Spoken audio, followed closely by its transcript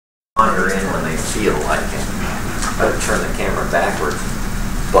wander in when they feel like it. But turn the camera backwards,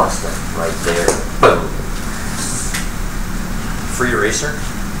 bust them right there. Boom. Free eraser.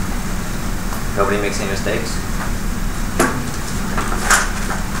 Nobody makes any mistakes.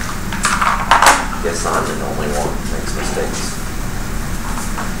 Guess I'm the only one who makes mistakes.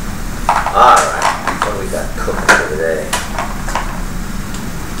 Alright, what do we got cooking for today?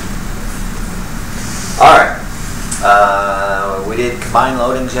 Alright, we did combined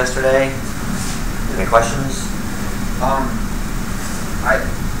loadings yesterday. Any questions?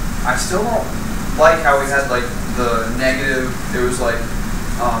 I still don't like how we had like the negative, it was like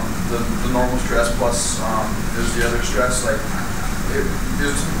the normal stress plus it was the other stress, like it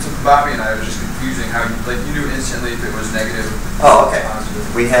was about me and I was just confusing how you knew instantly if it was negative. Oh, okay.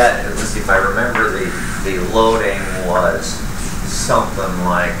 Positive. We had, let's see if I remember, the loading was something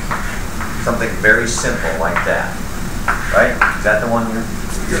very simple like that, right? Is that the one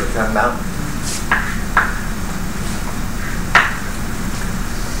you're talking about?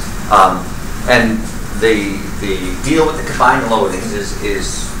 And the deal with the combined loadings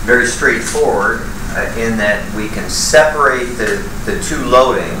is very straightforward in that we can separate the two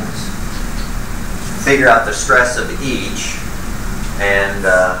loadings, figure out the stress of each, and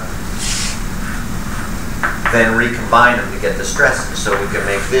then recombine them to get the stresses. So we can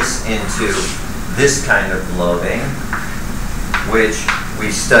make this into this kind of loading, which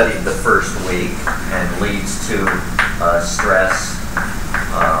we studied the first week and leads to stress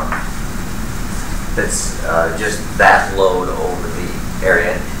that's just that load over the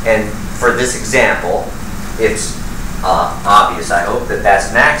area. And for this example, it's obvious, I hope, that that's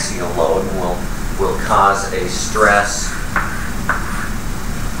an axial load and will cause a stress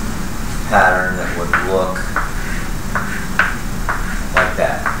pattern that would look like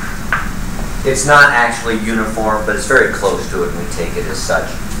that. It's not actually uniform, but it's very close to it, and we take it as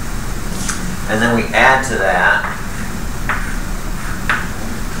such. And then we add to that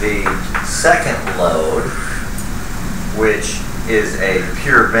the second load, which is a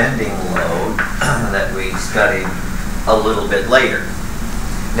pure bending load that we studied a little bit later.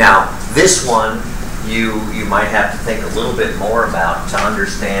 Now, this one you might have to think a little bit more about to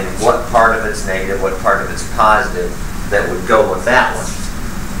understand what part of it's negative, what part of it's positive that would go with that one.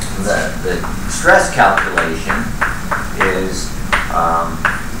 The stress calculation is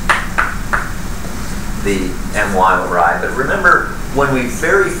the MY over I, but remember when we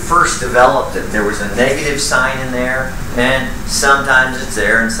very first developed it, there was a negative sign in there, and sometimes it's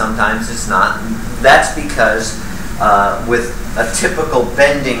there and sometimes it's not. And that's because with a typical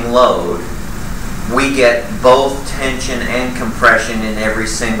bending load, we get both tension and compression in every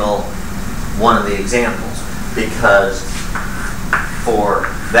single one of the examples, because for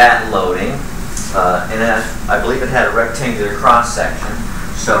that loading, and I believe it had a rectangular cross section,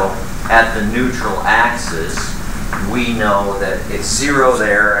 so at the neutral axis, we know that it's zero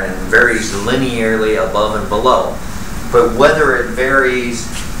there and varies linearly above and below. But whether it varies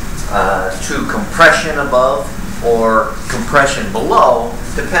to compression above or compression below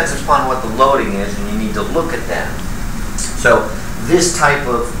depends upon what the loading is, and you need to look at that. So this type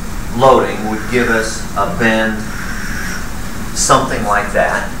of loading would give us a bend something like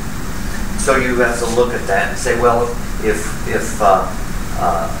that. So you have to look at that and say, well, if a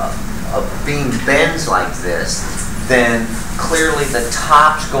beam bends like this, then clearly the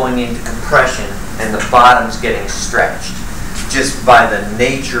top's going into compression and the bottom's getting stretched just by the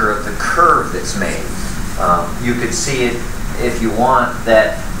nature of the curve that's made. You could see it, if you want,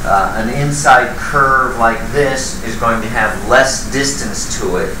 that an inside curve like this is going to have less distance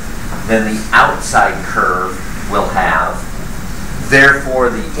to it than the outside curve will have. Therefore,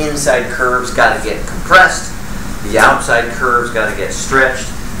 the inside curve's got to get compressed, the outside curve's got to get stretched,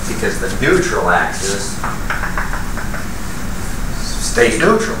 because the neutral axis stays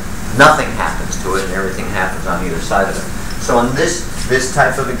neutral. Nothing happens to it, and everything happens on either side of it. So in this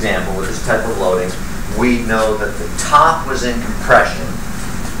type of example, with this type of loading, we know that the top was in compression.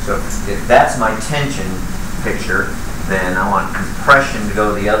 So if that's my tension picture, then I want compression to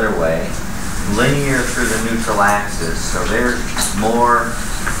go the other way, linear through the neutral axis. So there's more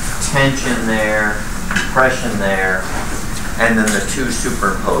tension there, compression there, and then the two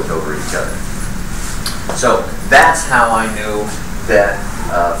superimpose over each other. So that's how I knew that,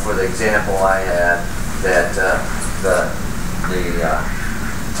 for the example I had, that the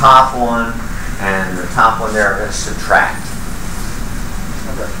top one and the top one there are going to subtract.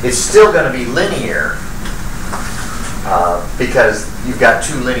 It's still going to be linear because you've got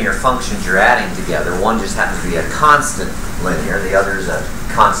two linear functions you're adding together. One just happens to be a constant linear, the other is a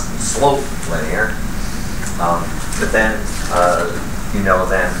constant slope linear. But then, you know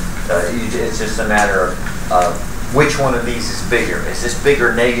then It's just a matter of which one of these is bigger. Is this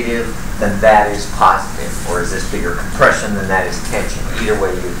bigger negative than that is positive? Or is this bigger compression than that is tension? Either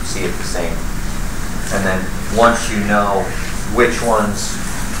way, you see it the same. And then once you know which one's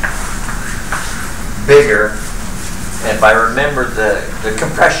bigger, and if I remember, the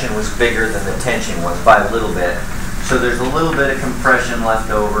compression was bigger than the tension was by a little bit. So there's a little bit of compression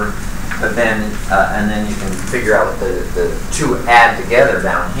left over, but then and then you can figure out what the two add together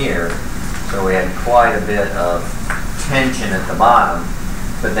down here. So we had quite a bit of tension at the bottom,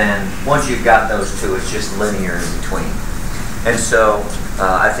 but then once you've got those two, it's just linear in between. And so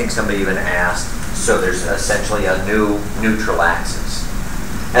I think somebody even asked, so there's essentially a new neutral axis.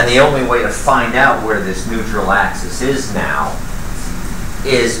 And the only way to find out where this neutral axis is now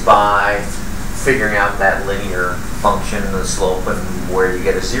is by figuring out that linear function, the slope, and where you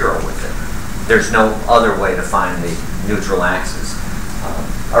get a zero with it. There's no other way to find the neutral axis.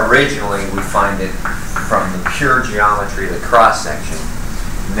 Originally, we find it from the pure geometry of the cross-section.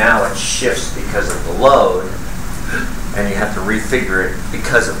 Now it shifts because of the load, and you have to refigure it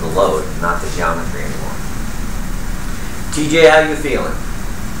because of the load, not the geometry anymore. TJ, how you feeling?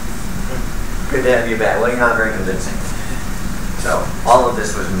 Good to have you back. Well, you're not very convincing. So, all of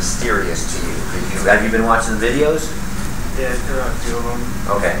this was mysterious to you. Have you been watching the videos? Yeah, there are a few of them.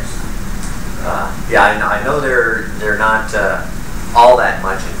 Okay. Yeah, I know they're not all that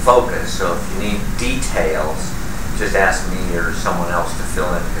much in focus, so if you need details, just ask me or someone else to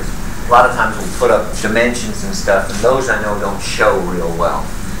fill in, because a lot of times we'll put up dimensions and stuff, and those I know don't show real well.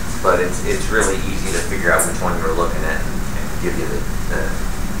 But it's really easy to figure out which one you're looking at and give you the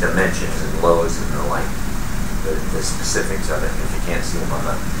dimensions and loads and the specifics of it if you can't see them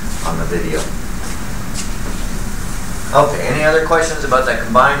on the video. Okay, any other questions about that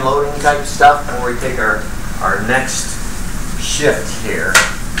combined loading type stuff before we take our next shift here?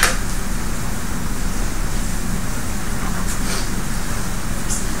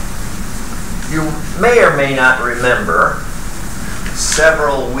 You may or may not remember,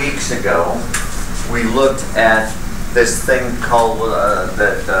 several weeks ago, we looked at this thing called,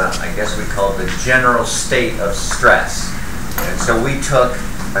 I guess we call it the general state of stress. And so we took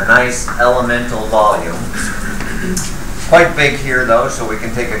a nice elemental volume, quite big here though, so we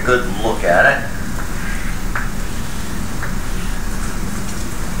can take a good look at it.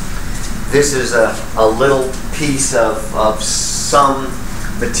 This is a little piece of some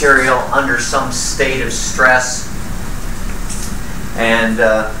material under some state of stress. And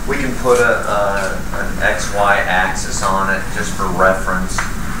we can put an XY axis on it just for reference.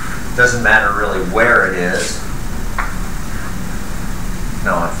 Doesn't matter really where it is.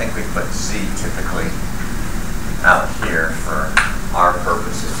 No, I think we put Z typically out here for our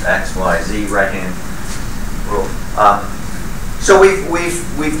purposes. X, Y, Z, right hand rule. So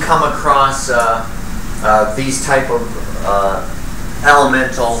we've come across these type of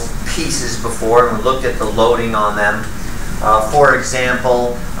elemental pieces before, and we looked at the loading on them. For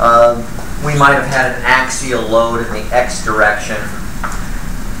example, we might have had an axial load in the X direction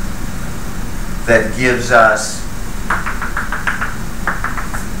that gives us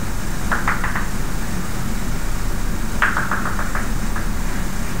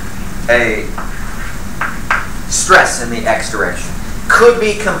a stress in the X direction. Could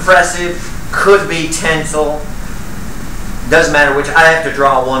be compressive, could be tensile. Doesn't matter which. I have to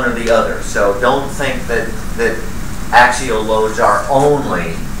draw one or the other. So don't think that axial loads are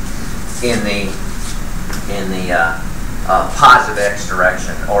only in the positive X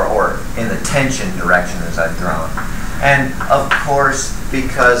direction or in the tension direction as I've drawn. And of course,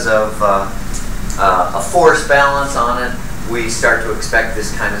 because of a force balance on it, we start to expect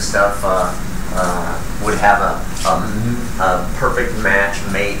this kind of stuff would have a perfect match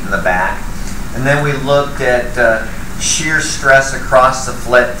mate in the back. And then we looked at shear stress across the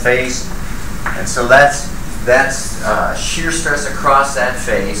flat face, and so that's shear stress across that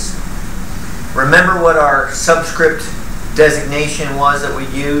face. Remember what our subscript designation was that we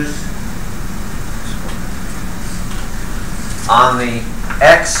used? On the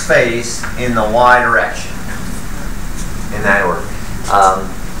X face in the Y direction, in that order.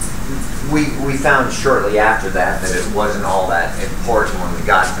 We found shortly after that it wasn't all that important when we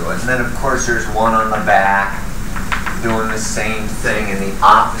got to it. And then of course there's one on the back doing the same thing in the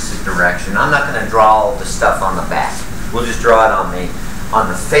opposite direction. I'm not going to draw all the stuff on the back. We'll just draw it on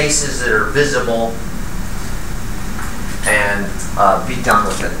the faces that are visible and be done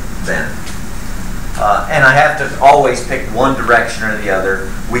with it then. And I have to always pick one direction or the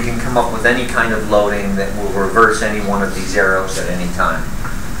other. We can come up with any kind of loading that will reverse any one of these arrows at any time.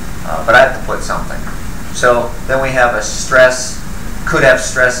 But I have to put something. So then we have a stress could have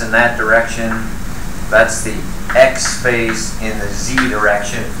stress in that direction. That's the X face in the Z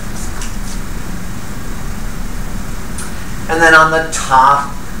direction. And then on the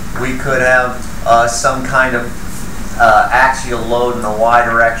top, we could have some kind of axial load in the Y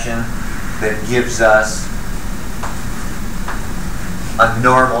direction that gives us a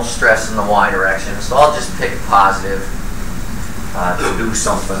normal stress in the Y direction. So I'll just pick positive to do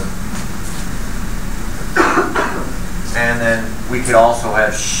something. And then we could also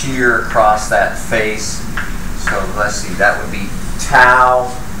have shear across that face. So let's see, that would be tau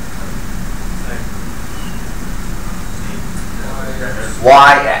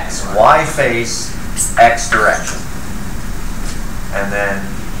YX, Y face, X direction. And then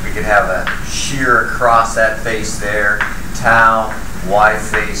we could have a shear across that face there, tau Y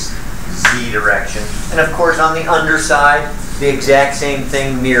face, Z direction. And of course on the underside, the exact same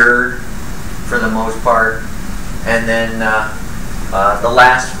thing mirrored for the most part. And then the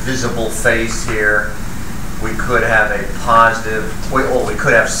last visible face here, we could have a positive, we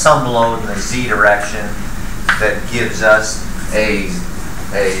could have some load in the Z direction that gives us a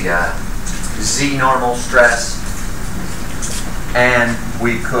Z normal stress, and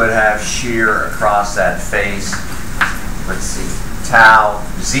we could have shear across that face. Let's see, tau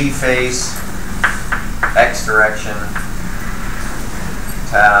Z face, X direction,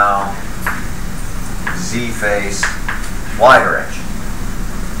 tau Z face, Y direction.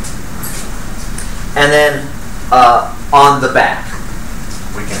 And then on the back,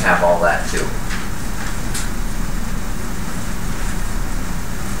 we can have all that too.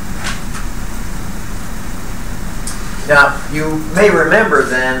 Now, you may remember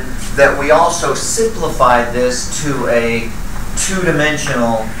then that we also simplified this to a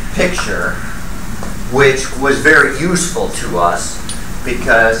two-dimensional picture, which was very useful to us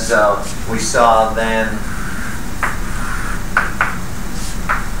because we saw then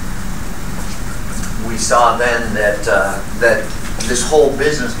that this whole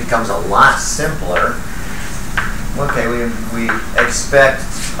business becomes a lot simpler. Okay, we expect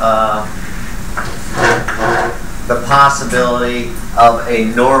the possibility of a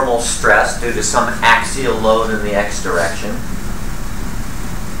normal stress due to some axial load in the X direction.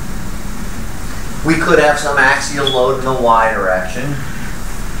 We could have some axial load in the Y direction.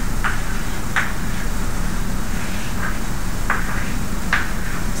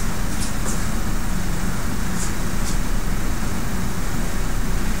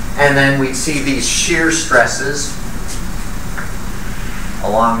 And then we'd see these shear stresses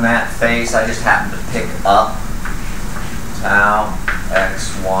along that face. I just happened to pick up tau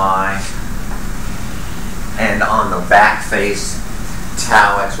X, Y, and on the back face,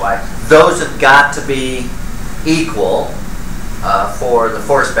 tau X, Y. Those have got to be equal for the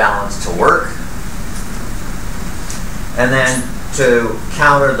force balance to work. And then to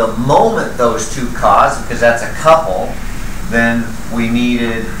counter the moment those two cause, because that's a couple, then we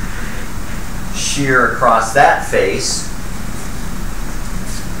needed shear across that face.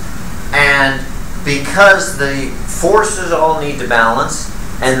 And because the forces all need to balance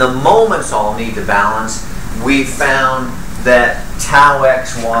and the moments all need to balance, we found that tau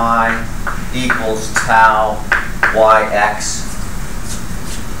xy equals tau yx,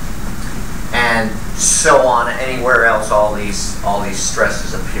 and so on. Anywhere else, all these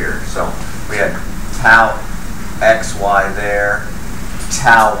stresses appear. So we had tau xy there,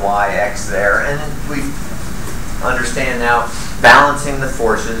 tau yx there, and we understand now, balancing the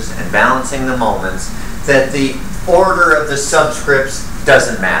forces and balancing the moments, that the order of the subscripts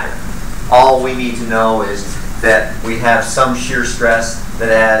doesn't matter. All we need to know is that we have some shear stress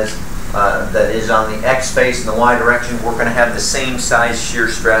that is on the x face in the y direction. We're going to have the same size shear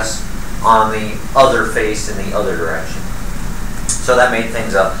stress on the other face in the other direction. So that made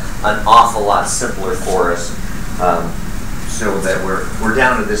things an awful lot simpler for us, so that we're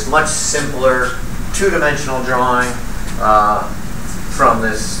down to this much simpler two-dimensional drawing from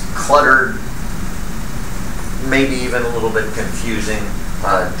this cluttered, maybe even a little bit confusing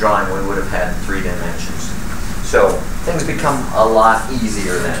drawing we would have had in 3 dimensions. So things become a lot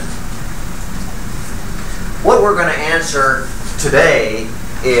easier then. What we're going to answer today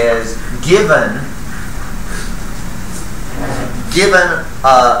is given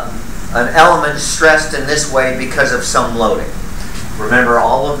an element stressed in this way because of some loading. Remember,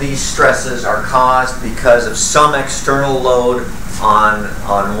 all of these stresses are caused because of some external load on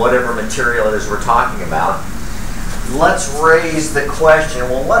whatever material it is we're talking about. Let's raise the question,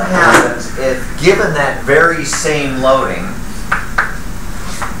 well, what happens if, given that very same loading,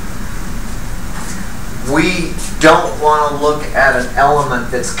 we don't want to look at an element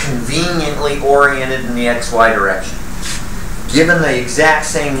that's conveniently oriented in the xy direction? given the exact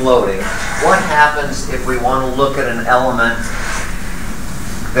same loading, what happens if we want to look at an element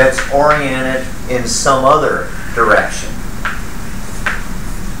that's oriented in some other direction?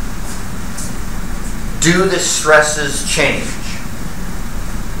 Do the stresses change?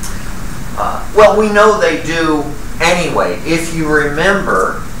 Well, we know they do anyway. If you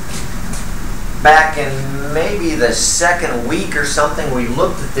remember, back in maybe the second week or something, we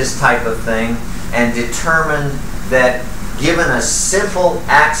looked at this type of thing and determined that given a simple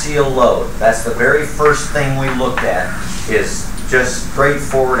axial load, that's the very first thing we looked at, is just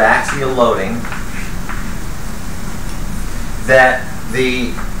straightforward axial loading, that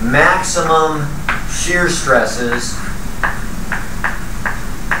the maximum shear stresses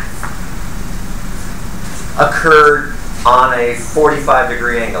occurred on a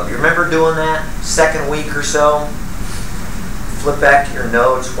 45-degree angle. Do you remember doing that? Second week or so? Flip back to your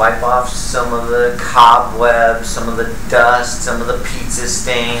notes, wipe off some of the cobwebs, some of the dust, some of the pizza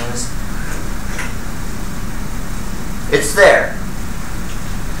stains. It's there.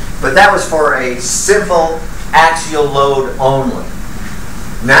 But that was for a simple axial load only.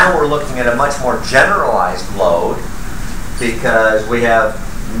 Now we're looking at a much more generalized load because we have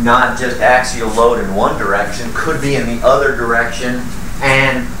not just axial load in one direction, could be in the other direction,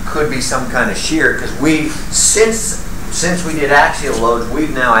 and could be some kind of shear, because since we did axial loads,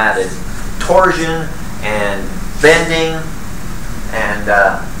 we've now added torsion and bending, and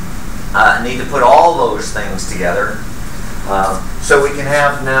need to put all those things together. So we can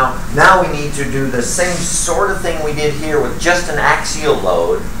have now we need to do the same sort of thing we did here with just an axial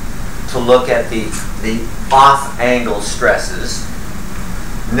load to look at the off-angle stresses.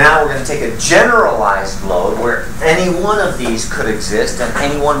 Now we're going to take a generalized load where any one of these could exist and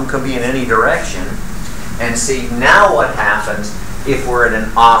any one could be in any direction, and see now what happens if we're in an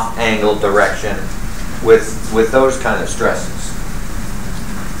off-angle direction with those kind of stresses.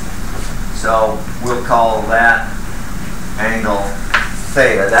 So we'll call that angle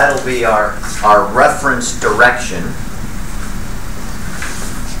theta. That'll be our reference direction.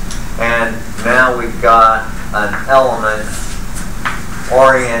 And now we've got an element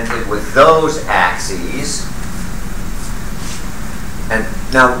oriented with those axes. And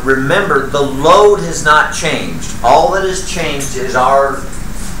now remember, the load has not changed. All that has changed is our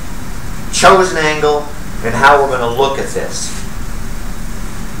chosen angle and how we're going to look at this.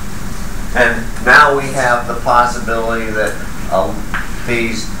 And now we have the possibility that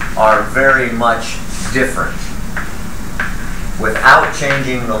these are very much different without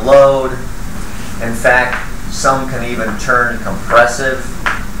changing the load. In fact, some can even turn compressive,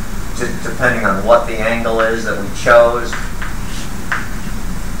 depending on what the angle is that we chose.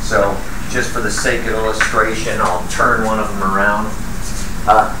 So just for the sake of illustration, I'll turn one of them around.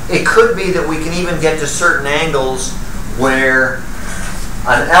 It could be that we can even get to certain angles where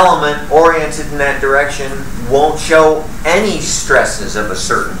an element oriented in that direction won't show any stresses of a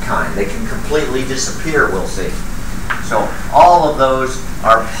certain kind. They can completely disappear, we'll see. So all of those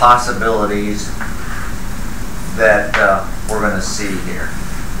are possibilities that we're going to see here.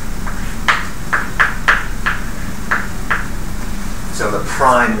 So the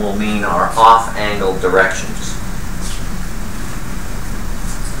prime will mean our off-angle directions.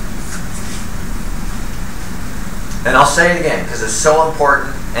 And I'll say it again because it's so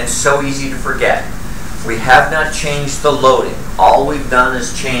important and so easy to forget. We have not changed the loading. All we've done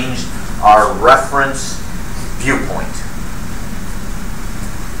is changed our reference viewpoint.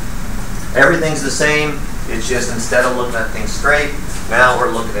 Everything's the same. It's just instead of looking at things straight, now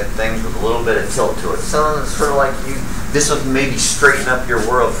we're looking at things with a little bit of tilt to it. So it's sort of like this will maybe straighten up your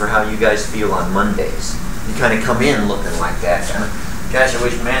world for how you guys feel on Mondays. You kind of come in looking like that. Gosh, I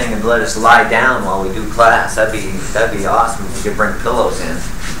wish Manning would let us lie down while we do class. That'd be awesome if you could bring pillows in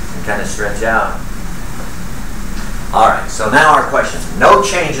and kind of stretch out. All right, so now our question. No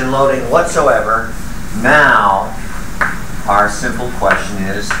change in loading whatsoever. Now, our simple question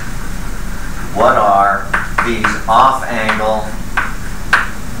is, what are these off-angle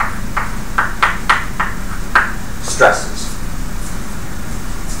stresses?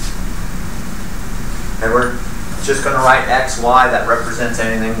 And we're just going to write x, y. That represents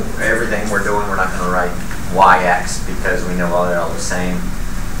everything we're doing. We're not going to write yx because we know they're all the same.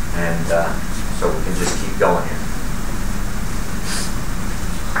 And so we can just keep going here.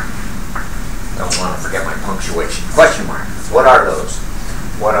 Don't want to forget my punctuation. Question mark. What are those?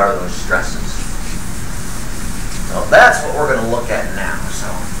 What are those stresses? So that's what we're going to look at now. So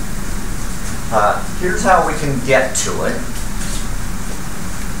here's how we can get to it.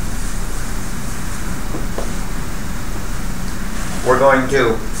 We're going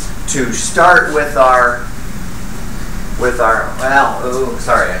to start with with our, well, ooh,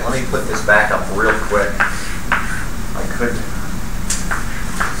 sorry, let me put this back up real quick. I couldn't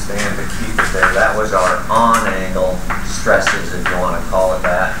stand to keep it there. That was our on-angle stresses, if you want to call it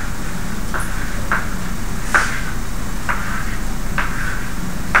that.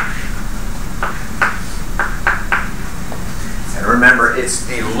 And remember, it's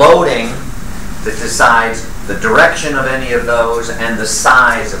the loading that decides the direction of any of those and the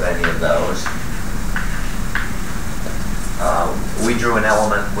size of any of those. We drew an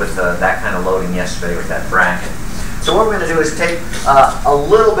element with that kind of loading yesterday with that bracket. So what we're going to do is take a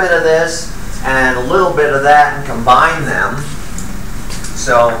little bit of this and a little bit of that and combine them.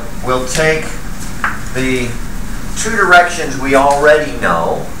 So we'll take the two directions we already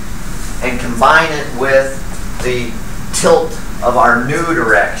know and combine it with the tilt of our new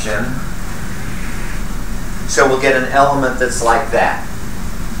direction. So we'll get an element that's like that,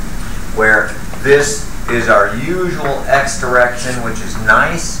 where this is our usual x direction, which is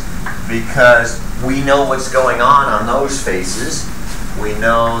nice because we know what's going on those faces. We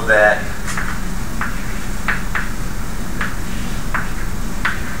know that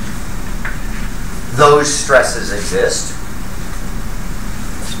those stresses exist.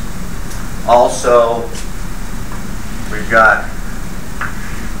 Also, we've got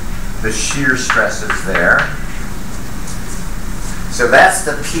the shear stresses there. So that's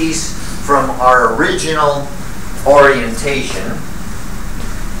the piece from our original orientation.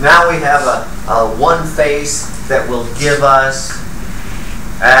 Now we have a one face that will give us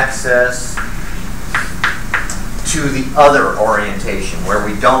access to the other orientation where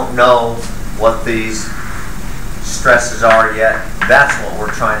we don't know what these stresses are yet. That's what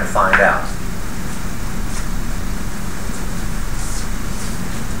we're trying to find out.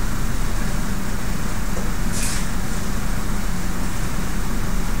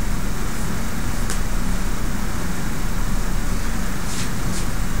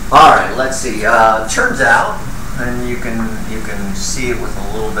 All right, let's see. Turns out, and you can see it with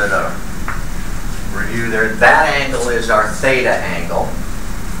a little bit of review there. That angle is our theta angle.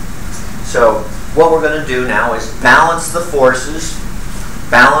 So what we're going to do now is balance the forces,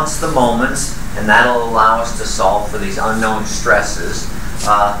 balance the moments, and that'll allow us to solve for these unknown stresses.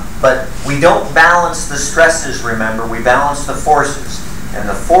 But we don't balance the stresses, remember, we balance the forces. And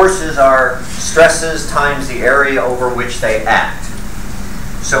the forces are stresses times the area over which they act.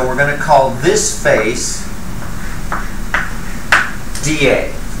 So we're going to call this face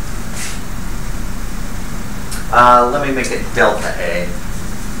dA. Let me make it delta A.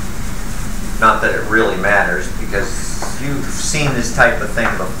 Not that it really matters because you've seen this type of thing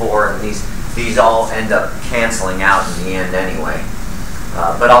before, and these all end up canceling out in the end anyway.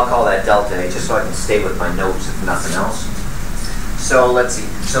 But I'll call that delta A just so I can stay with my notes if nothing else. So let's see.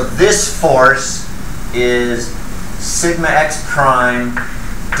 So this force is sigma x prime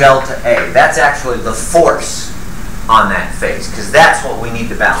delta A. That's actually the force on that face because that's what we need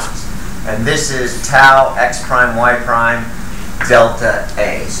to balance. And this is tau x prime y prime delta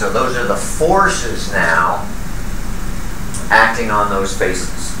A. So those are the forces now acting on those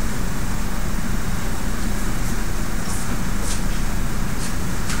faces.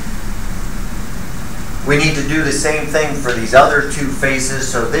 We need to do the same thing for these other two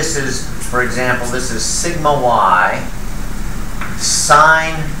faces. So this is, for example, this is sigma y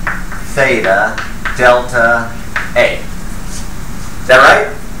sine theta delta A. Is that right?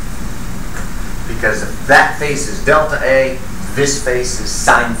 Because if that face is delta A, this face is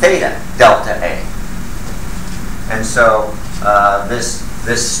sine theta delta A. And so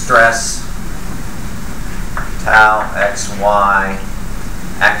this stress tau xy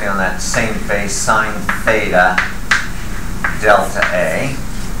acting on that same face sine theta delta A.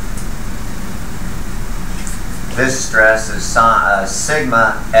 This stress is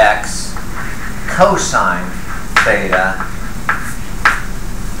sigma x cosine theta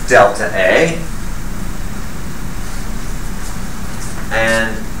delta A.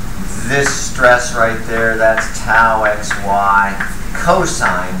 And this stress right there, that's tau xy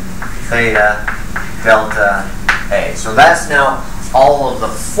cosine theta delta A. So that's now all of the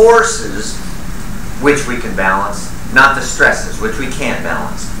forces which we can balance, not the stresses, which we can't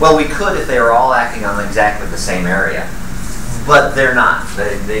balance. Well, we could if they were all acting on exactly the same area, but they're not.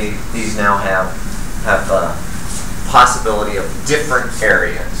 These now have the possibility of different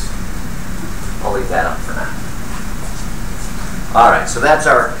areas. I'll leave that up for now. All right, so that's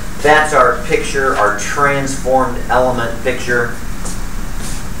our picture, our transformed element picture.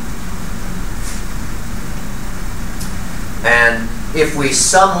 And if we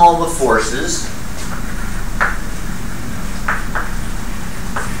sum all the forces,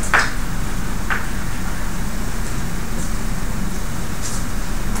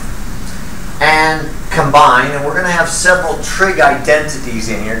 combine, and we're going to have several trig identities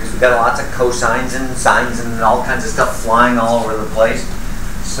in here because we've got lots of cosines and sines and all kinds of stuff flying all over the place.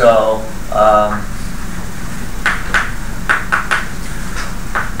 So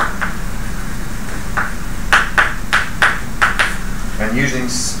and using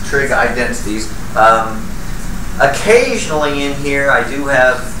trig identities. Occasionally in here I do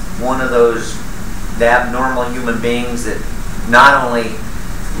have one of those abnormal human beings that not only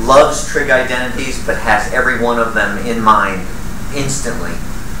loves trig identities but has every one of them in mind instantly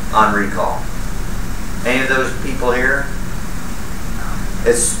on recall. Any of those people here?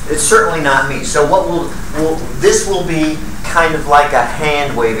 It's certainly not me. So this will be kind of like a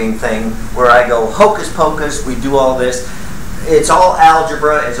hand waving thing where I go hocus pocus, we do all this. It's all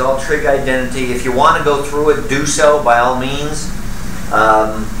algebra, it's all trig identity. If you want to go through it, do so by all means.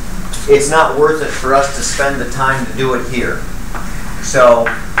 It's not worth it for us to spend the time to do it here. So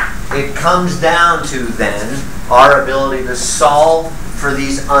it comes down to then our ability to solve for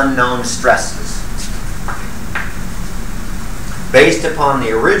these unknown stresses. Based upon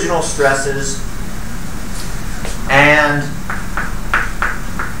the original stresses and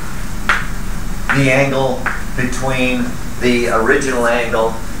the angle between the original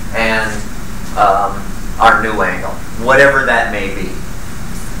angle and our new angle, whatever that may be.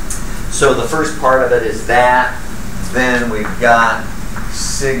 So the first part of it is that. Then we've got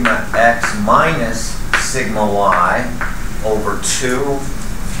sigma x minus sigma y over 2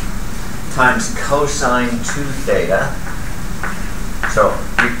 times cosine 2 theta. So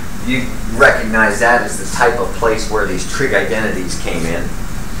you recognize that as the type of place where these trig identities came in.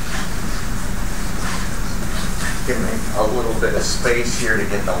 Give me a little bit of space here to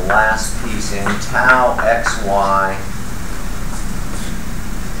get the last piece in. Tau xy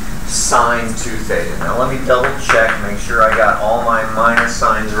sine 2 theta. Now let me double check, make sure I got all my minus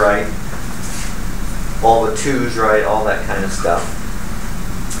signs right, all the 2's right, all that kind of stuff.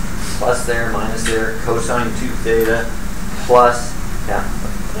 Plus there, minus there, cosine 2 theta, plus, yeah,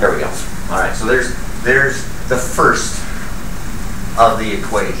 there we go. Alright, so there's the first of the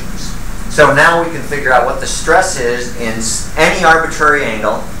equations. So now we can figure out what the stress is in any arbitrary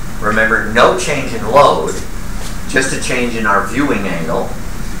angle. Remember, no change in load, just a change in our viewing angle.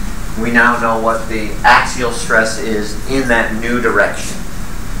 We now know what the axial stress is in that new direction.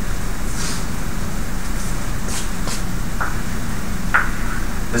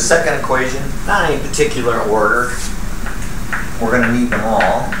 The second equation, not in any particular order. We're going to need them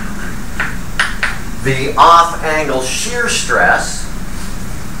all. The off-angle shear stress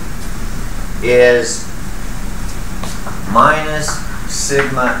is minus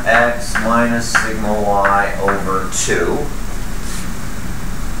sigma x minus sigma y over 2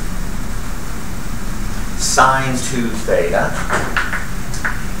 sine 2 theta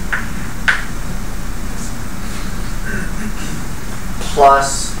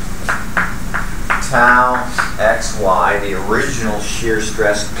plus tau xy, the original shear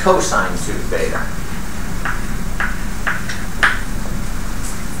stress, cosine 2 theta.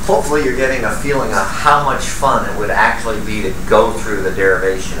 Hopefully you're getting a feeling of how much fun it would actually be to go through the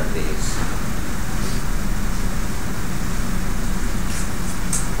derivation of these.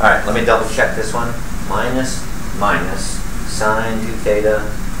 Alright, let me double check this one. Minus sine 2 theta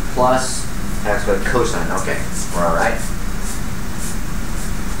plus xy cosine. Okay, we're alright.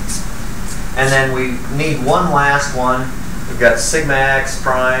 And then we need one last one. We've got sigma x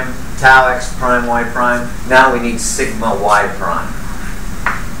prime, tau x prime, y prime. Now we need sigma y prime.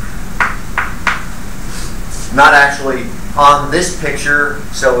 Not actually on this picture,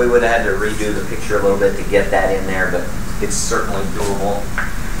 so we would have had to redo the picture a little bit to get that in there, but it's certainly doable.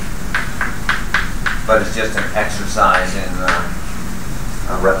 But it's just an exercise in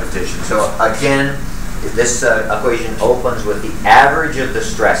repetition. So again, this equation opens with the average of the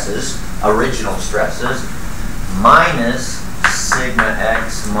stresses, original stresses, minus sigma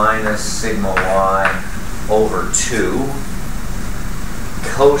x minus sigma y over 2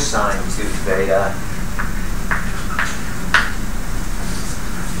 cosine 2 theta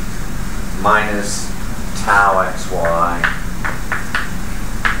minus tau xy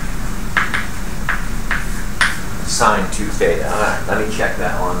sine 2 theta. All right, let me check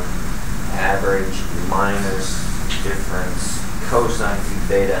that one. Average minus difference cosine 2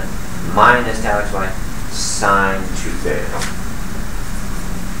 theta minus tau xy sine 2 theta.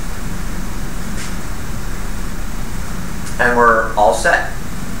 And we're all set.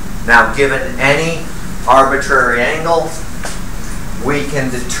 Now, given any arbitrary angle, we can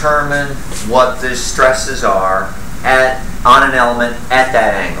determine what the stresses are on an element at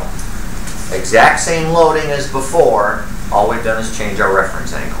that angle. Exact same loading as before, all we've done is change our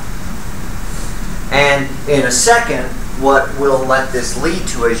reference angle. And in a second, what we'll let this lead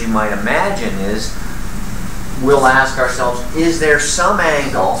to, as you might imagine, is we'll ask ourselves, is there some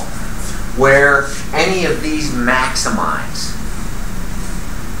angle where any of these maximize?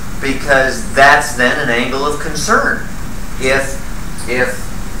 Because that's then an angle of concern. If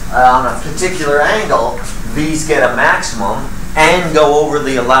on a particular angle, these get a maximum and go over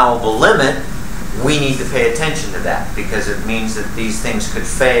the allowable limit, we need to pay attention to that, because it means that these things could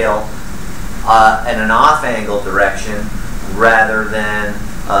fail in an off-angle direction rather than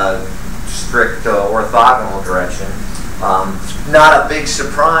a strict orthogonal direction. Not a big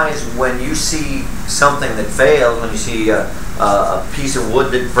surprise when you see something that fails, when you see a piece of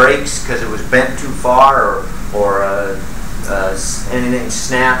wood that breaks because it was bent too far, or anything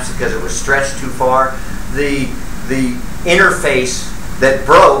snaps because it was stretched too far. The interface that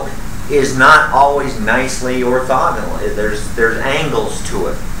broke is not always nicely orthogonal. There's angles to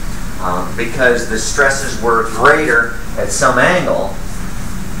it because the stresses were greater at some angle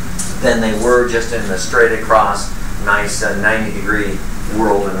than they were just in the straight across nice 90-degree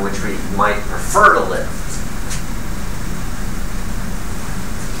world in which we might prefer to live.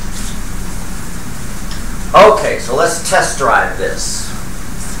 Okay, so let's test drive this.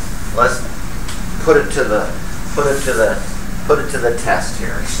 Let's put it to the test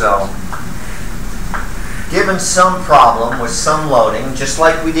here. So, given some problem with some loading, just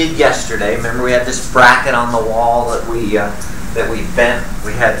like we did yesterday. Remember, we had this bracket on the wall that we bent.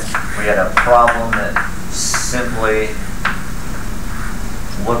 We had a problem that simply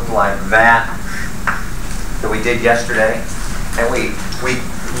looked like that we did yesterday, and we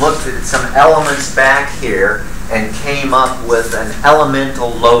looked at some elements back here and came up with an elemental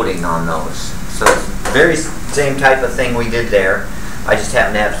loading on those. So very same type of thing we did there. I just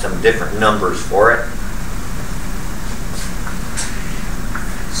happen to have some different numbers for it.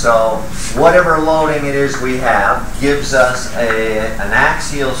 So whatever loading it is we have gives us an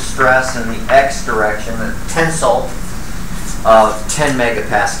axial stress in the x direction, a tensile of 10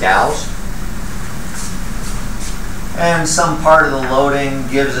 megapascals. And some part of the loading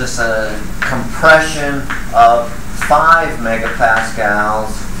gives us a compression of 5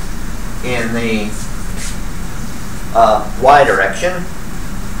 megapascals in the y direction.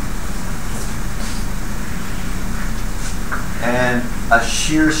 And a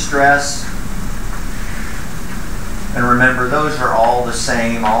shear stress. And remember, those are all the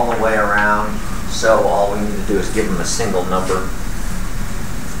same all the way around. So all we need to do is give them a single number.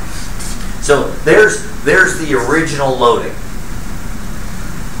 So there's the original loading.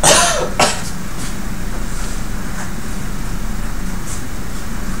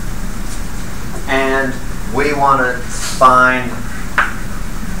 And we want to find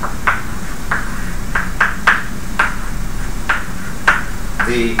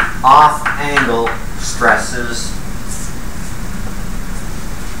the off-angle stresses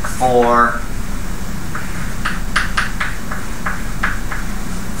for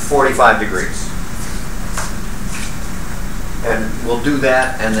 45 degrees. And we'll do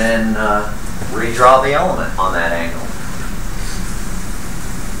that and then redraw the element on that angle.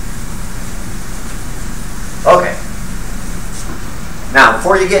 Okay. Now,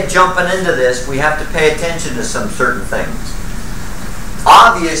 before you get jumping into this, we have to pay attention to some certain things.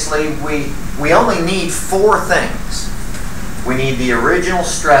 Obviously, we only need 4 things. We need the original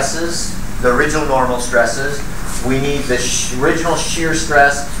stresses, the original normal stresses. We need the original shear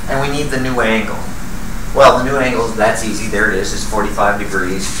stress, and we need the new angle. Well, the new angle, that's easy. There it is. It's 45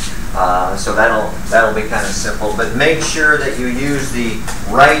 degrees. So that'll be kind of simple. But make sure that you use the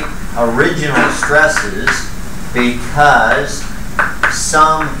right original stresses, because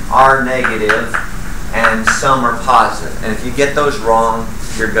some are negative and some are positive. And if you get those wrong,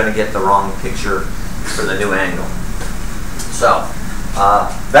 you're going to get the wrong picture for the new angle. So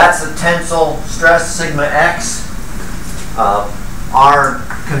that's the tensile stress, sigma x. Our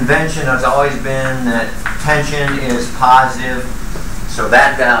convention has always been that tension is positive, so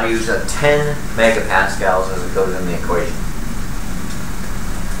that value is a 10 megapascals as it goes in the equation.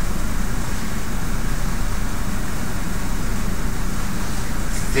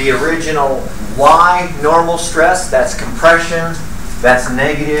 The original y normal stress, that's compression, that's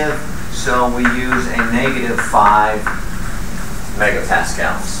negative, so we use a negative 5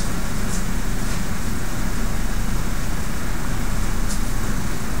 megapascals.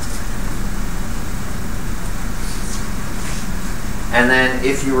 And then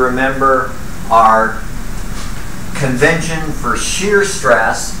if you remember our convention for shear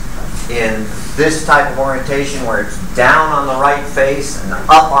stress in this type of orientation where it's down on the right face and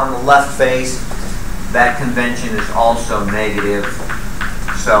up on the left face, that convention is also negative.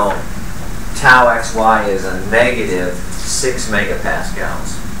 So tau xy is a negative 6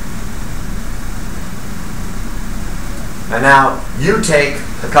 megapascals. And now you take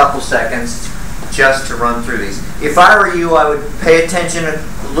a couple seconds just to run through these. If I were you, I would pay attention a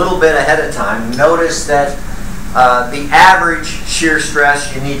little bit ahead of time. Notice that the average shear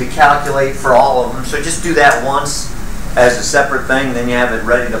stress you need to calculate for all of them. So just do that once as a separate thing, then you have it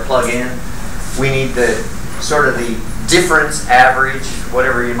ready to plug in. We need the sort of the difference average,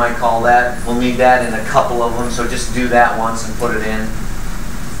 whatever you might call that. We'll need that in a couple of them, so just do that once and put it in.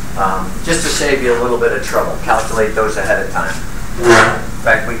 Just to save you a little bit of trouble, calculate those ahead of time. In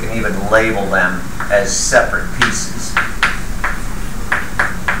fact, we can even label them as separate pieces.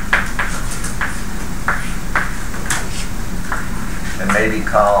 And maybe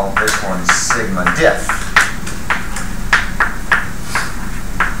call this one sigma diff.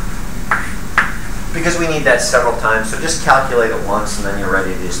 Because we need that several times, so just calculate it once and then you're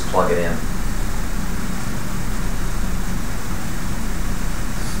ready to just plug it in.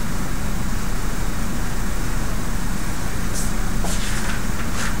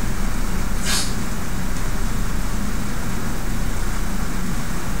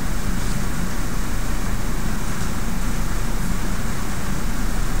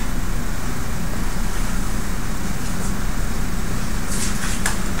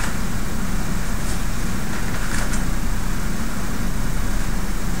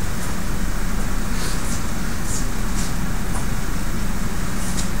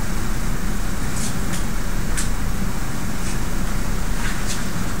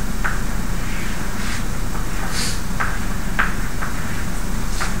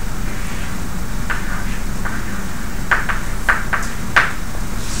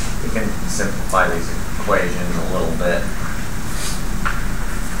 Simplify these equations a little bit,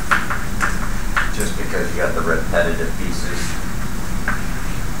 just because you got the repetitive pieces.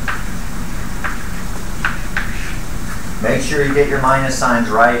 Make sure you get your minus signs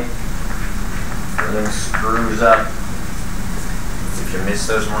right. Everything screws up if you miss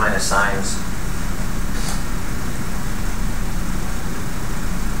those minus signs.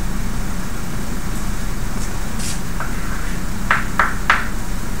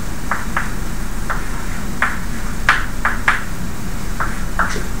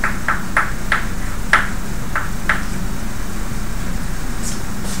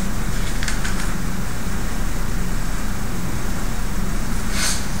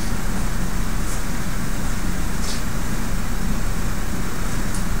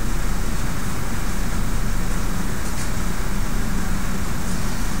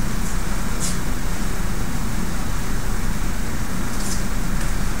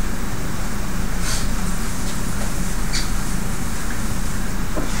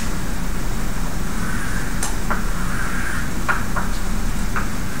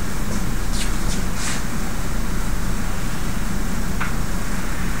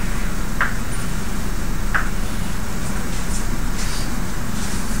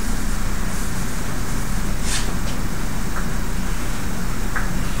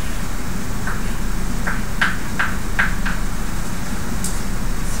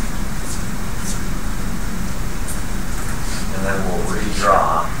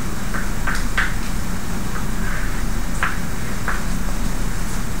 Draw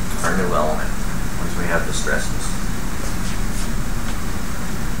our new element once we have the stresses.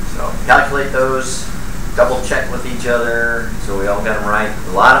 So calculate those, double check with each other so we all got them right.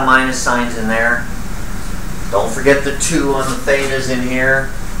 A lot of minus signs in there. Don't forget the 2 on the thetas in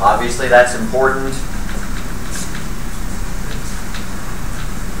here. Obviously that's important.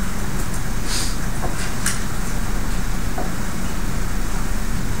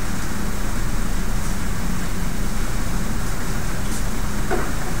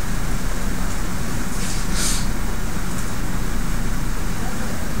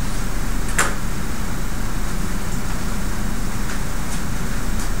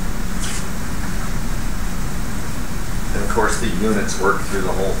 Of course, the units work through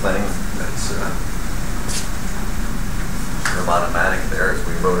the whole thing. That's sort of automatic there as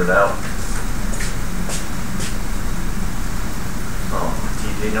we wrote it out. Oh,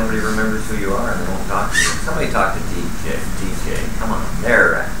 TJ, nobody remembers who you are and they won't talk to you. Somebody talk to TJ. TJ, come on.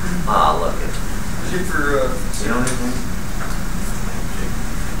 There. Ah, look at Shoot for, you know anything?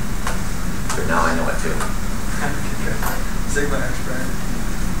 But now I know it too. Sigma X prime.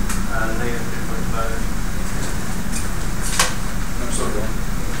 Negative 3.5. I'm so going.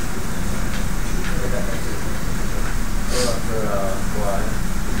 For y.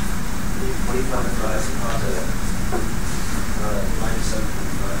 45 positive. Minus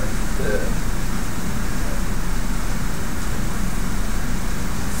 7.5.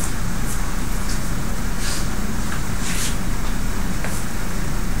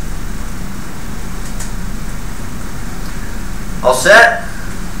 All set?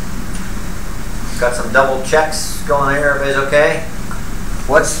 Got some double checks going here. Everybody's okay?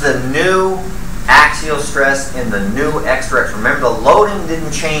 What's the new axial stress in the new X direction? Remember, the loading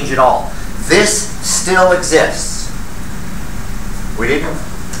didn't change at all. This still exists. We didn't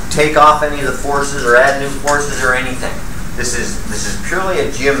take off any of the forces or add new forces or anything. This is purely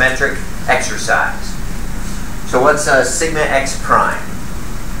a geometric exercise. So what's sigma x prime?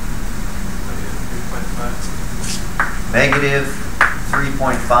 Negative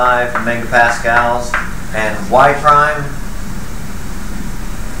 3.5 megapascals. And y prime?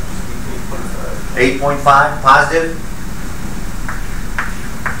 8.5 positive.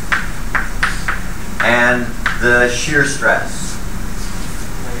 And the shear stress?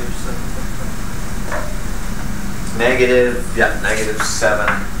 Negative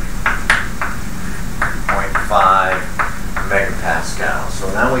 7.5 megapascals. So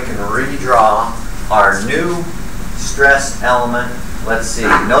now we can redraw our new stress element. Let's see.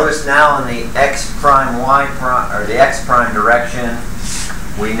 Notice now in the x prime, y prime, or the x prime direction,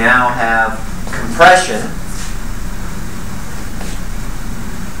 we now have compression.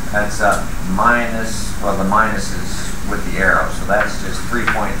 That's a minus, well, the minus is with the arrow, so that's just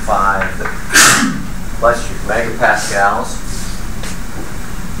 3.5 plus your megapascals.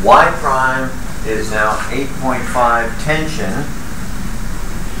 Y prime is now 8.5 tension.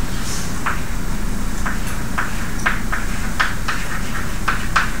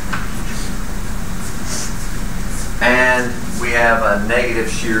 And we have a negative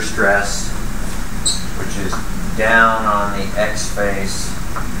shear stress, which is down on the x face,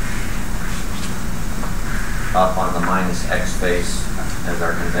 up on the minus x face as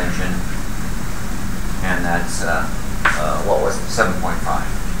our convention. And that's, what was it, 7.5.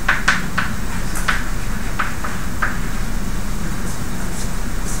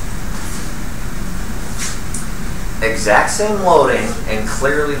 Exact same loading, and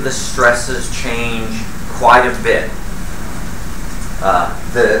clearly the stresses change quite a bit.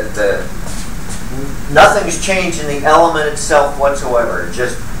 Nothing's changed in the element itself whatsoever.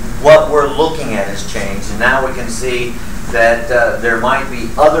 Just what we're looking at has changed, and now we can see that there might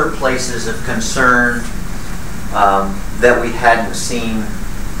be other places of concern that we hadn't seen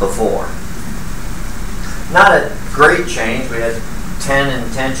before. Not a great change. We had 10 in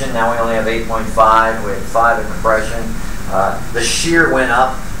tension, now we only have 8.5. We had 5 in compression. The shear went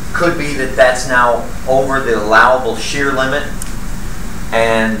up. Could be that that's now over the allowable shear limit,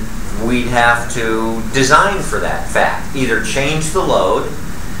 and we'd have to design for that fact. Either change the load,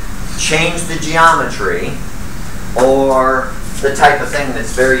 change the geometry, or the type of thing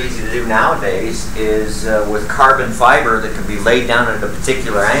that's very easy to do nowadays is with carbon fiber that can be laid down at a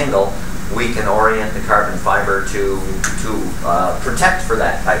particular angle, we can orient the carbon fiber to protect for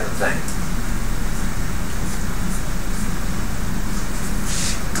that type of thing.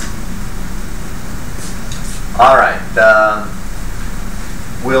 All right,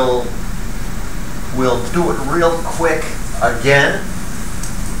 we'll do it real quick again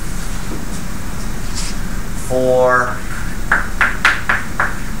for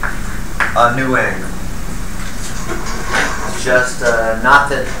a new angle. Just not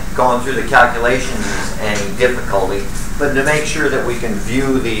that going through the calculations is any difficulty, but to make sure that we can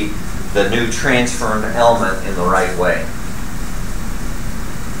view the new transformed element in the right way.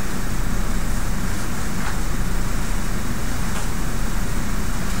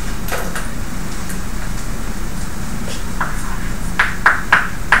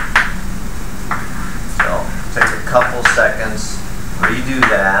 Couple seconds, redo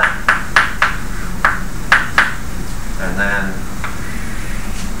that, and then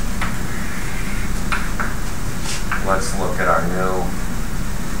let's look at our new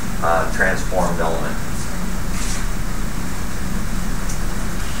transformed element.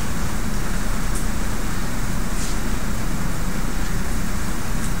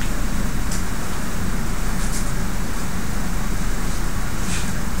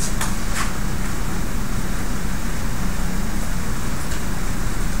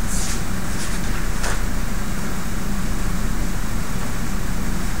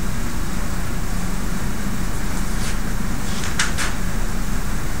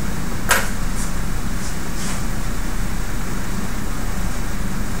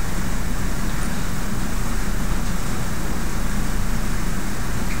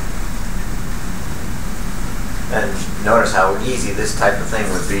 And notice how easy this type of thing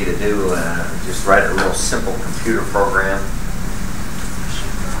would be to do. Just write a real simple computer program.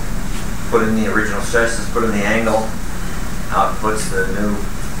 Put in the original stresses, put in the angle, outputs the new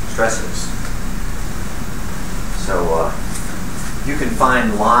stresses. So you can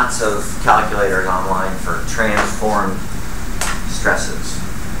find lots of calculators online for transformed stresses.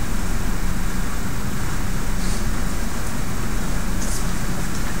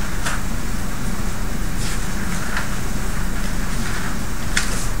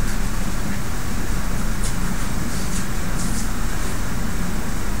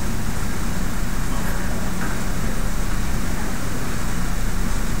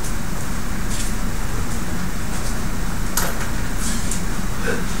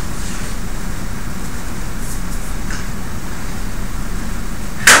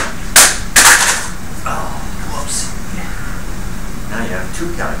 Two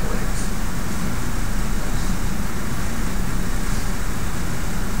calculators.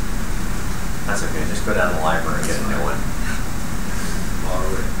 That's okay, just go down to the library and get a new one. Borrow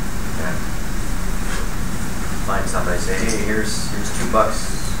it. Yeah. Find somebody, say, hey, here's $2.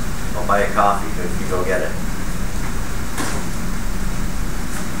 I'll buy a coffee if you go get it.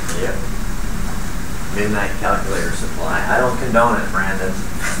 Yep. Midnight calculator supply. I don't condone it, Brandon.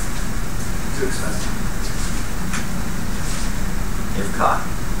 Too expensive. If caught.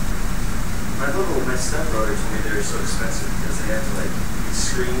 My stepbrother told me they were so expensive because they have to, like, these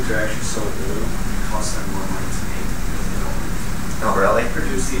screens are actually so old, it costs them more money to make because they don't Oh, really?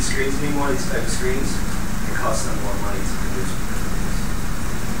 produce these screens anymore, these type of screens. It costs them more money to produce.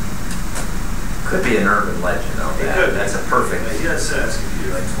 Could be an urban legend, though. It could. That's a perfect. Like, he does set his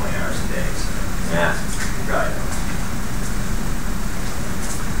computer like 20 hours a day, so Yeah. you probably don't.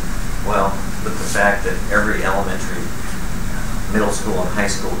 Well, with the fact that every elementary, middle school, and high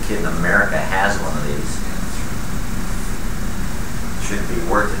school kid in America has one of these, should be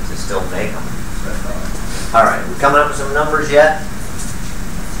worth it to still make them. All right, we coming up with some numbers yet?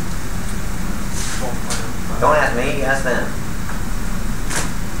 Don't ask me, ask them.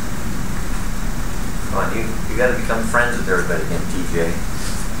 Come on, you got to become friends with everybody again, TJ.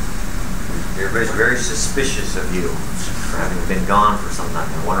 Everybody's very suspicious of you for having been gone for some time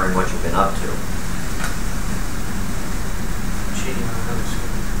and wondering what you've been up to. Cheating on another school.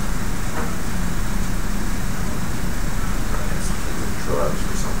 Drugs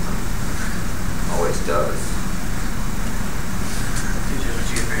or something. Always does. Teach you what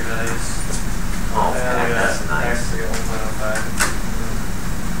you get for your values. Oh, that's nice. I got 1.05.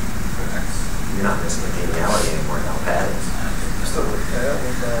 You're not missing the geniality anymore now, Pat. Still, yeah,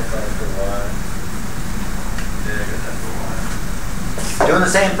 1.05 for a while. Yeah, I got that for a while. Doing the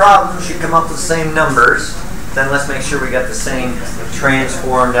same problem, should come up with the same numbers. Then let's make sure we got the same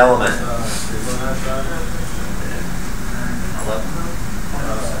transformed element. 11.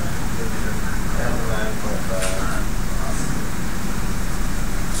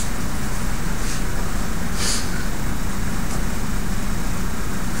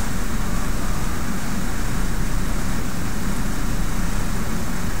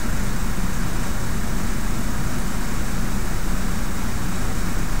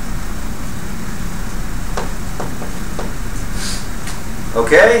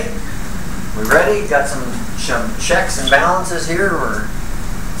 Okay, we ready? Got some checks and balances here.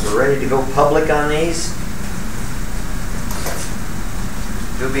 We're ready to go public on these.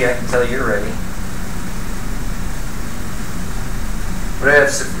 Doobie, I can tell you're ready. What do I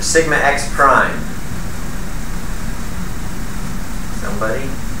have? Sigma X prime. Somebody?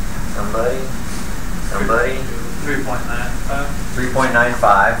 3.95.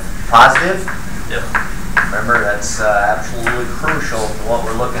 3.95. Positive? Yep. Remember, that's absolutely crucial to what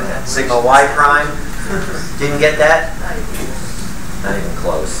we're looking at. Sigma Y prime. Didn't get that? Not even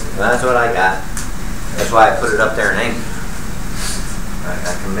close. That's what I got. That's why I put it up there in ink.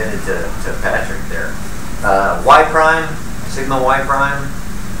 I committed to Patrick there. Y prime, sigma Y prime.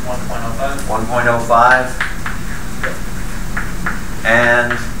 1.05. 1.05.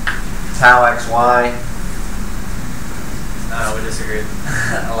 And tau XY. We disagreed.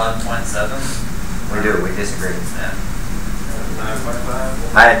 11.7. We do, we disagree. Yeah.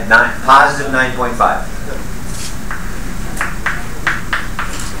 9.5. I had positive 9.5.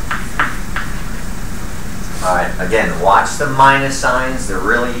 All right, again, watch the minus signs. They're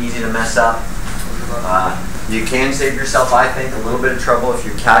really easy to mess up. You can save yourself, I think, a little bit of trouble if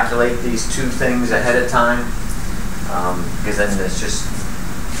you calculate these two things ahead of time. Because then it's just,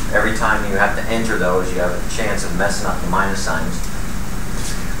 every time you have to enter those, you have a chance of messing up the minus signs.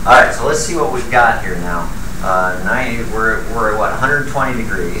 All right, so let's see what we've got here now. 90, we're at what, 120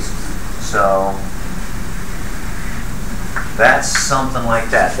 degrees. So that's something like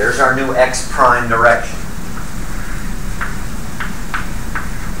that. There's our new X prime direction.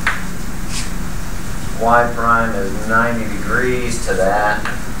 Y prime is 90 degrees to that.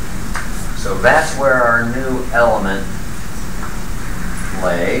 So that's where our new element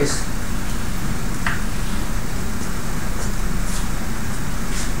lays.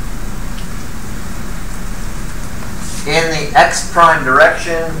 In the x prime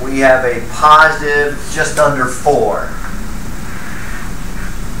direction, we have a positive just under 4.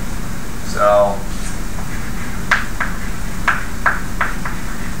 So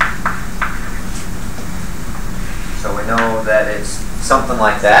we know that it's something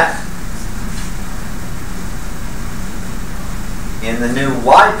like that. In the new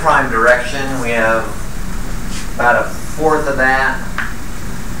y prime direction, we have about 1/4 of that,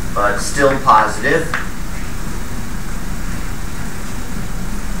 but still positive.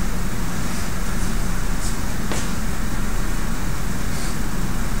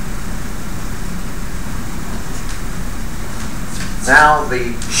 Now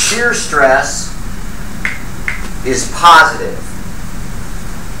the shear stress is positive.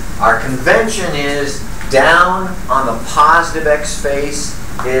 Our convention is down on the positive x face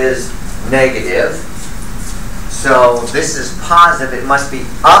is negative. So this is positive. It must be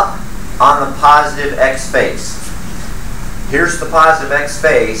up on the positive x face. Here's the positive x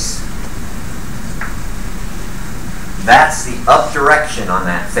face. That's the up direction on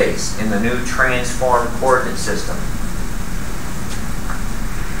that face in the new transformed coordinate system.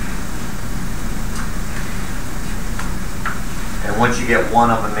 And once you get one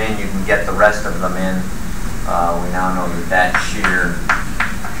of them in, you can get the rest of them in. We now know that that shear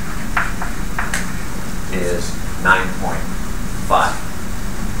is 9.5.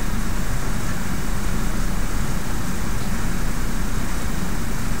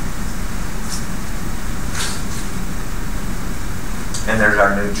 And there's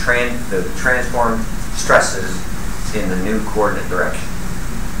our new the transformed stresses in the new coordinate direction.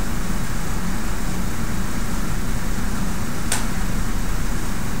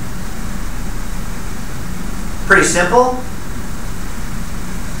 Pretty simple.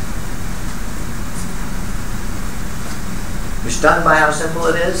 You're stunned by how simple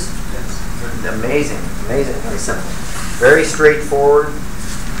it is? Yes. Amazing, amazingly simple. Very straightforward.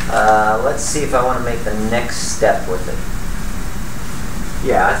 Let's see if I want to make the next step with it.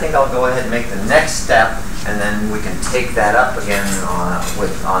 Yeah, I think I'll go ahead and make the next step, and then we can take that up again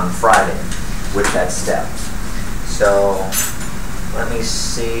on Friday with that step. So let me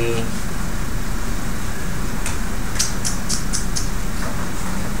see.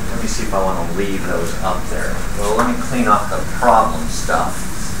 Let me see if I want to leave those up there. Well, let me clean up the problem stuff.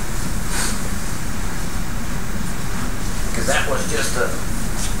 Because that was just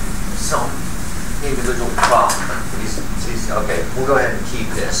some individual problem. Okay, we'll go ahead and keep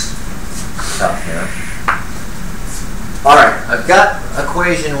this stuff here. Alright, I've got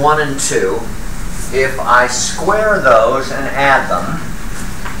equation 1 and 2. If I square those and add them,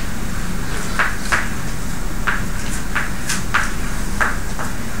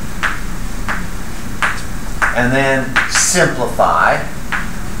 and then simplify,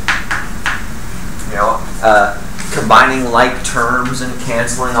 combining like terms and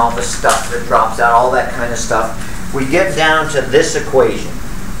canceling all the stuff that drops out, all that kind of stuff, we get down to this equation.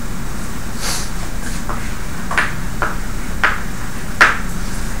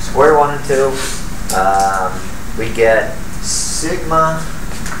 Square 1 and 2, we get sigma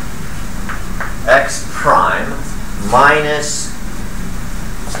x prime minus,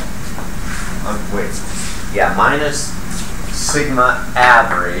 minus sigma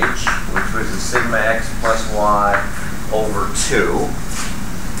average, which was the sigma x plus y over 2,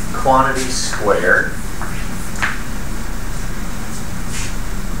 quantity squared,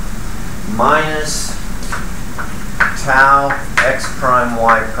 minus tau x prime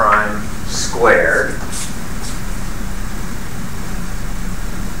y prime squared.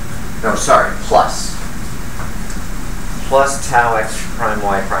 No, sorry, plus tau x prime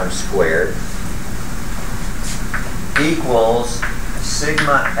y prime squared equals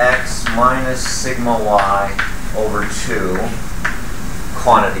sigma x minus sigma y over 2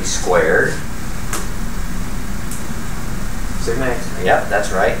 quantity squared. Sigma x, yep,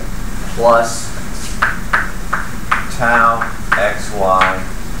 that's right, plus tau xy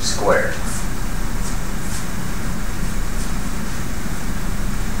squared.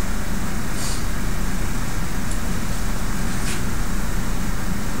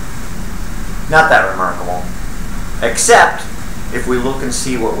 Not that remarkable, except if we look and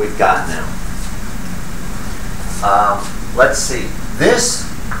see what we've got now. Let's see. This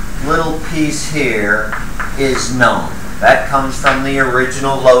little piece here is known. That comes from the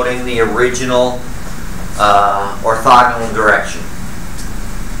original loading, the original orthogonal direction.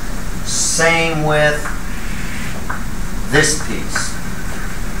 Same with this piece.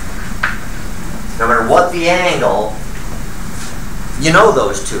 No matter what the angle, you know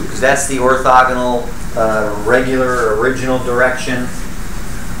those two, because that's the orthogonal regular original direction.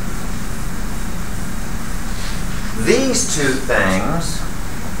 these two things,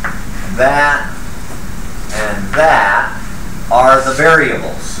 that and that, are the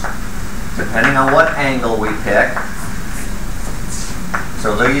variables, depending on what angle we pick.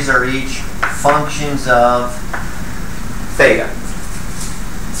 So these are each functions of theta.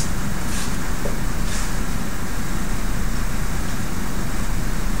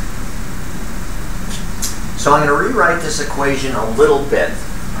 So I'm going to rewrite this equation a little bit.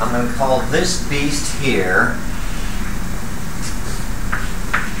 I'm going to call this beast here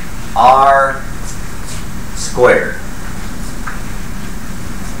r squared.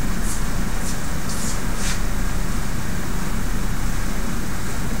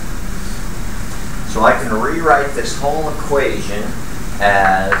 So I can rewrite this whole equation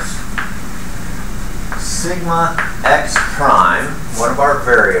as sigma x prime, one of our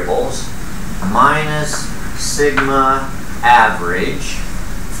variables, minus sigma average,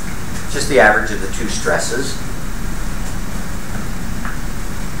 just the average of the two stresses,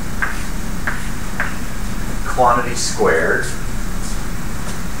 quantity squared,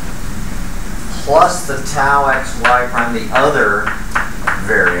 plus the tau xy prime, the other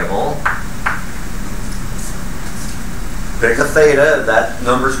variable. Pick a theta, that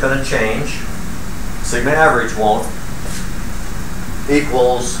number's going to change. Sigma average won't.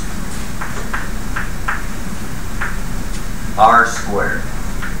 Equals r squared,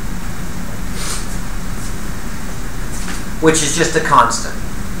 which is just a constant.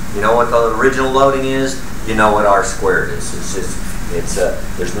 You know what the original loading is, you know what r squared is. It's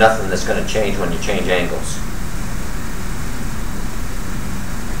just, there's nothing that's going to change when you change angles.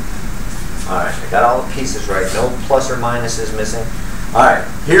 All right, I got all the pieces right. No plus or minuses missing. All right,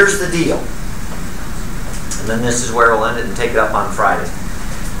 here's the deal. And then this is where we'll end it and take it up on Friday.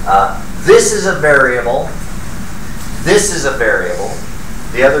 This is a variable. This is a variable.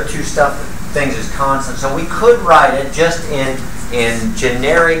 The other two things is constant. So we could write it just in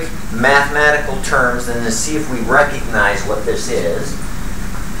generic mathematical terms and then see if we recognize what this is.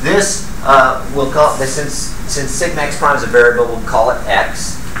 This, we'll call this, since sigma x prime is a variable, we'll call it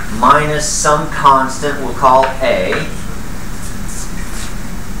x, minus some constant we'll call a,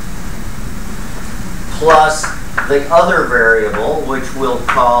 plus the other variable, which we'll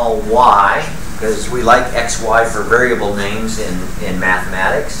call y, because we like xy for variable names in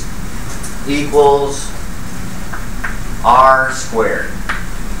mathematics, equals r squared.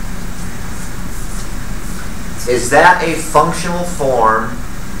 Is that a functional form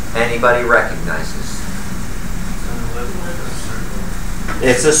anybody recognizes?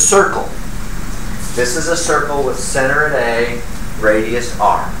 It's a circle. This is a circle with center at A, radius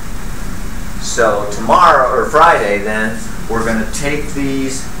r. So tomorrow, or Friday then, we're going to take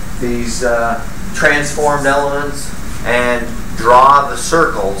these transformed elements and draw the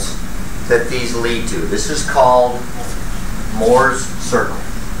circles that these lead to. This is called Moore's circle.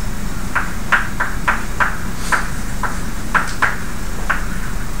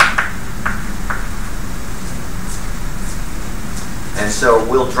 And so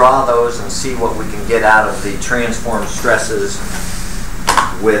we'll draw those and see what we can get out of the transformed stresses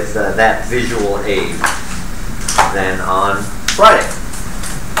with that visual aid then on Friday.